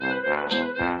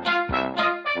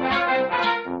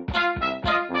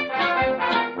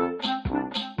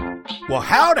Well,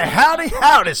 howdy, howdy,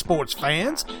 howdy, sports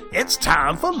fans. It's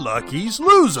time for Lucky's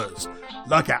Losers.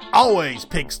 Lucky always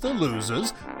picks the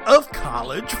losers of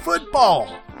college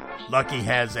football. Lucky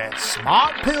has that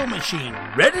smart pill machine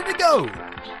ready to go.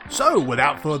 So,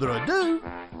 without further ado,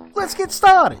 let's get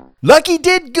started. Lucky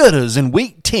did gooders in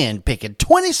Week 10, picking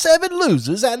 27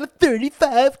 losers out of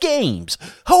 35 games,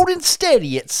 holding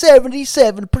steady at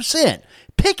 77%,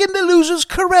 picking the losers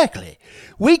correctly.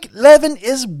 Week 11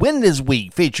 is Winners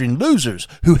Week, featuring losers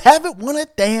who haven't won a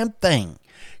damn thing.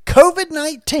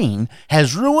 COVID-19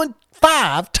 has ruined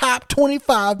 5 top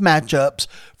 25 matchups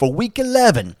for Week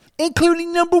 11,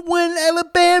 including number 1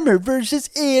 Alabama versus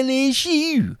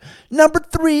LSU, number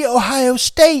 3 Ohio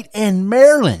State and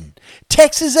Maryland,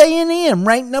 Texas A&M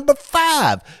ranked number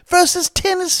 5 versus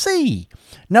Tennessee,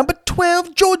 number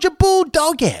 12 Georgia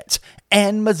Bulldogs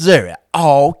and Missouri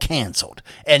all canceled,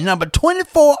 and number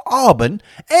 24 Auburn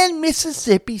and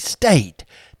Mississippi State.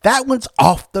 That one's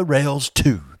off the rails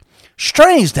too.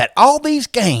 Strange that all these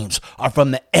games are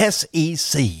from the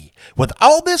SEC. With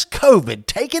all this COVID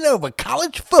taking over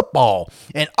college football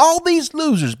and all these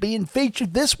losers being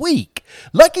featured this week,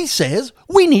 Lucky says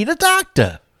we need a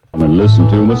doctor. Come and listen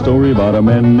to my story about a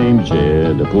man named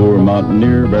Jed. A poor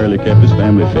mountaineer barely kept his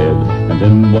family fed. And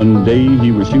then one day he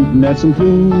was shooting at some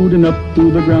food, and up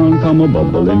through the ground come a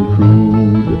bubbling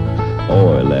crude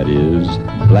oil, that is,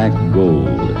 black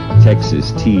gold,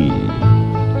 Texas tea.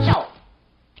 So,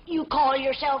 you call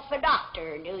yourself a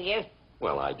doctor, do you?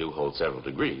 Well, I do hold several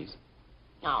degrees.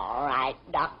 All right,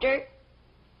 doctor.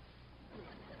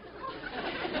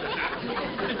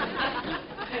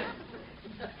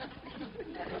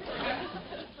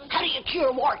 How do you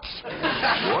cure warts?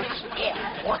 Warts?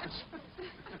 Yeah, warts.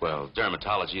 Well,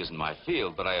 dermatology isn't my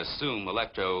field, but I assume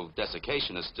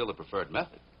electrodesiccation is still a preferred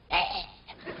method.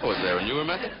 Oh, is there a newer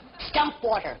method? Stump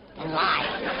water and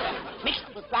lime,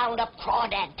 mixed with ground-up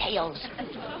crawdad tails,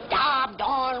 daubed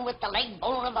on with the leg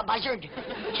bone of a buzzard,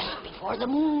 just before the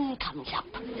moon comes up.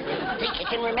 Think you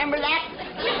can remember that?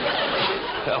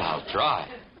 Well, I'll try.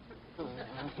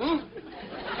 Mm-hmm.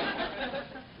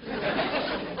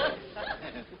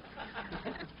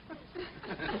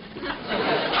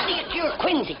 How do you cure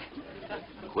quinsy?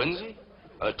 Quinsy?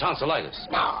 Tonsillitis.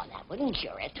 No, that wouldn't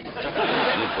cure it.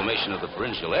 An inflammation of the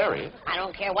pharyngeal area. I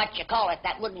don't care what you call it,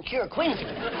 that wouldn't cure quinsy.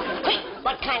 Quick,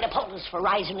 what kind of poultice for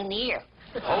rising in the ear?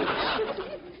 Poultice?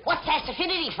 What's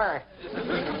sassafidity for?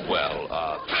 Well,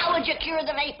 How would you cure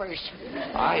the vapors?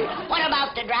 What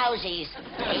about the drowsies,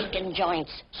 aching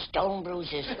joints, stone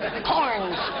bruises,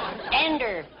 corns,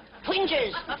 dander,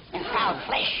 twinges, and proud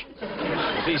flesh?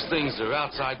 These things are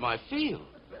outside my field.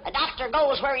 A doctor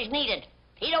goes where he's needed.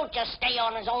 He don't just stay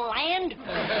on his own land.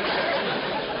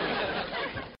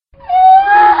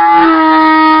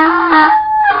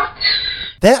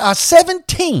 There are 7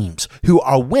 teams who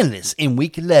are winless in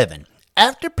Week 11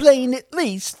 after playing at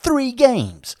least 3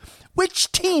 games.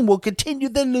 Which team will continue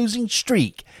their losing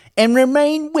streak and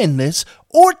remain winless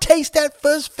or taste that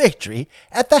first victory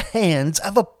at the hands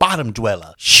of a bottom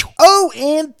dweller?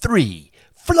 0-3,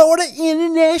 Florida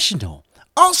International,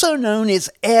 also known as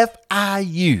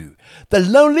FIU, the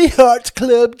Lonely Hearts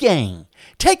Club gang,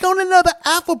 take on another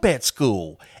alphabet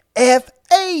school,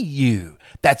 FAU.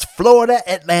 That's Florida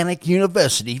Atlantic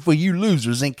University for you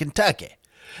losers in Kentucky.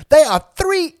 They are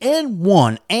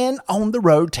 3-1 and on the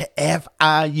road to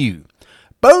FIU.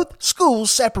 Both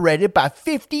schools separated by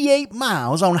 58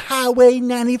 miles on Highway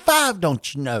 95,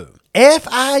 don't you know?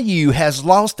 FIU has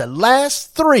lost the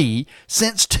last 3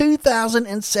 since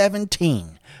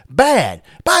 2017. Bad,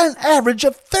 by an average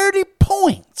of 30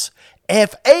 points.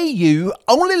 FAU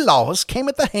only loss came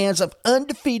at the hands of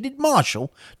undefeated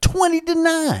Marshall,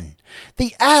 20-9.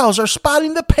 The Owls are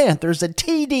spotting the Panthers a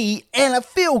TD and a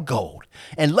field goal,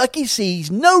 and Lucky sees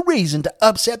no reason to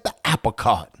upset the apple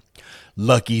cart.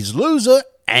 Lucky's loser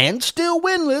and still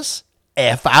winless,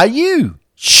 FIU.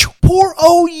 Poor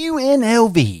old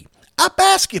UNLV, a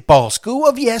basketball school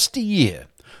of yesteryear,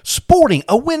 sporting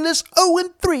a winless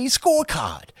 0-3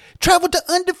 scorecard, traveled to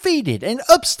undefeated and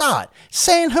upstart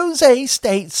San Jose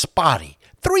State Spotty,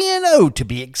 3-0 to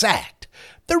be exact.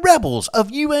 The Rebels of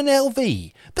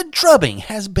UNLV, the drubbing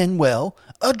has been, well,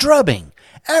 a drubbing,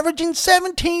 averaging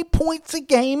 17 points a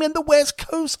game in the West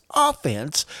Coast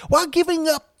offense while giving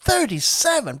up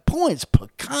 37 points per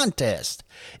contest.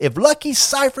 If Lucky's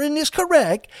ciphering is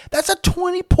correct, that's a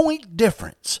 20-point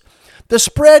difference. The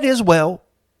spread is, well,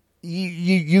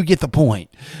 you get the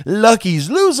point. Lucky's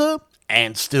loser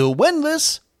and still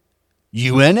winless,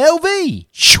 UNLV.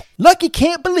 Lucky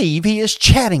can't believe he is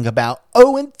chatting about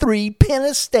 0-3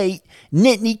 Penn State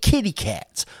Nittany Kitty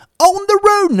Cats, on the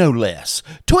road no less,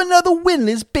 to another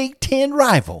winless Big Ten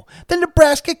rival, the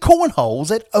Nebraska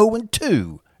Cornholes at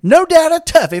 0-2. No doubt a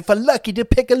toughie for Lucky to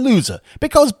pick a loser,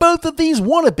 because both of these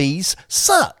wannabes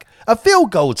suck. A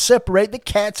field goal would separate the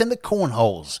Cats and the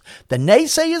Cornholes. The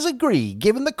naysayers agree,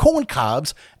 giving the Corn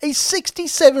Cobs a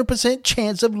 67%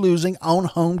 chance of losing on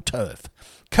home turf.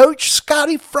 Coach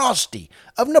Scotty Frosty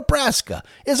of Nebraska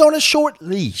is on a short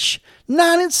leash,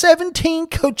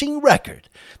 9-17 coaching record.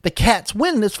 The Cats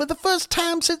winless for the first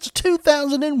time since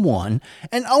 2001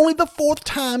 and only the fourth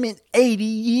time in 80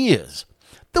 years.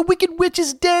 The Wicked Witch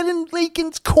is dead in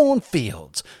Lincoln's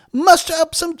cornfields. Muster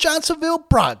up some Johnsonville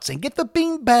brats and get the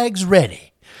beanbags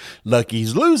ready.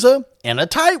 Lucky's loser, and a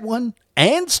tight one,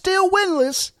 and still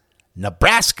winless,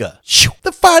 Nebraska.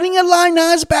 The Fighting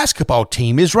Illini's basketball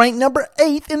team is ranked number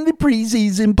 8 in the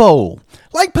preseason poll.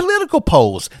 Like political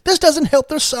polls, this doesn't help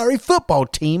their sorry football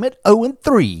team at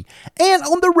 0-3 and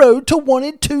on the road to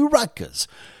 1-2 Rutgers,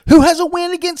 who has a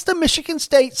win against the Michigan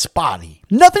State Spotty.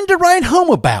 Nothing to write home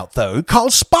about, though,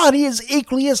 cause Spotty is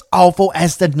equally as awful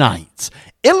as the Knights.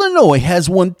 Illinois has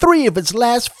won 3 of its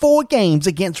last 4 games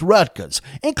against Rutgers,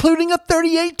 including a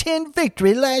 38-10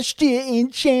 victory last year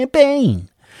in Champaign.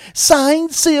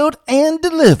 Signed, sealed, and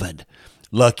delivered.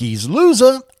 Lucky's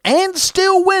loser, and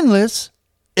still winless,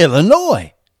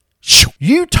 Illinois.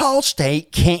 Utah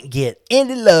State can't get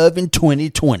any love in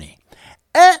 2020.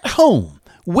 At home,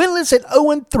 winless at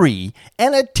 0-3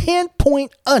 and a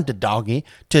 10-point underdoggy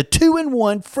to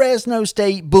 2-1 Fresno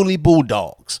State Bully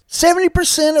Bulldogs.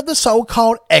 70% of the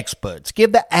so-called experts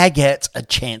give the Agats a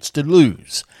chance to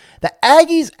lose. The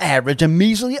Aggies average a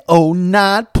measly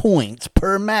 9 points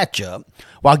per matchup,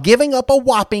 while giving up a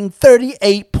whopping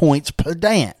 38 points per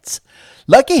dance.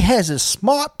 Lucky has his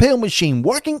smart pill machine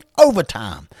working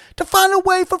overtime to find a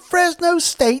way for Fresno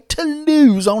State to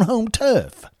lose on home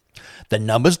turf. The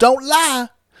numbers don't lie.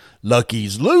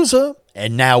 Lucky's loser,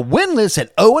 and now winless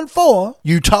at 0-4,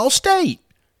 Utah State.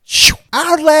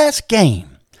 Our last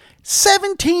game.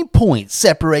 17 points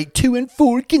separate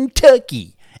 2-4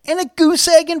 Kentucky, and a goose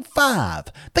egg and 5,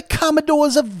 the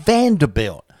Commodores of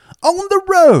Vanderbilt, on the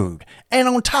road. And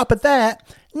on top of that,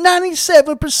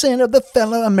 97% of the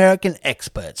fellow American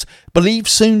experts believe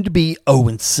soon to be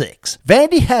 0-6.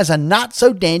 Vandy has a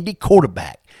not-so-dandy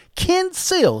quarterback, Ken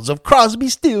Sills of Crosby,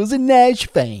 Stills, and Nash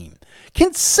fame.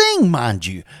 Can sing, mind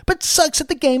you, but sucks at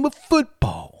the game of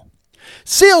football.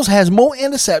 Sills has more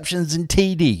interceptions than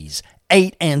TDs,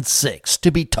 8 and 6,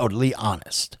 to be totally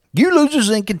honest. You losers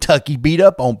in Kentucky beat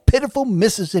up on pitiful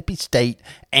Mississippi State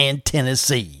and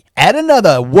Tennessee. Add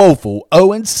another woeful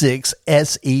 0-6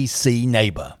 SEC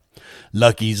neighbor.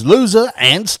 Lucky's loser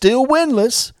and still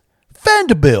winless,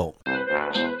 Vanderbilt.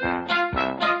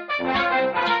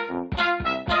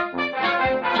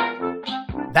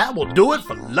 That will do it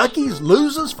for Lucky's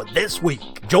Losers for this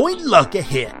week. Join Lucky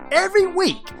here every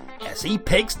week as he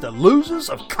picks the losers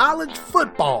of college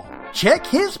football. Check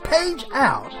his page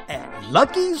out at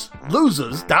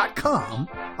Lucky'sLosers.com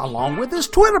along with his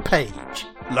Twitter page,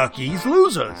 Lucky's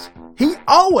Losers. He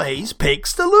always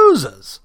picks the losers.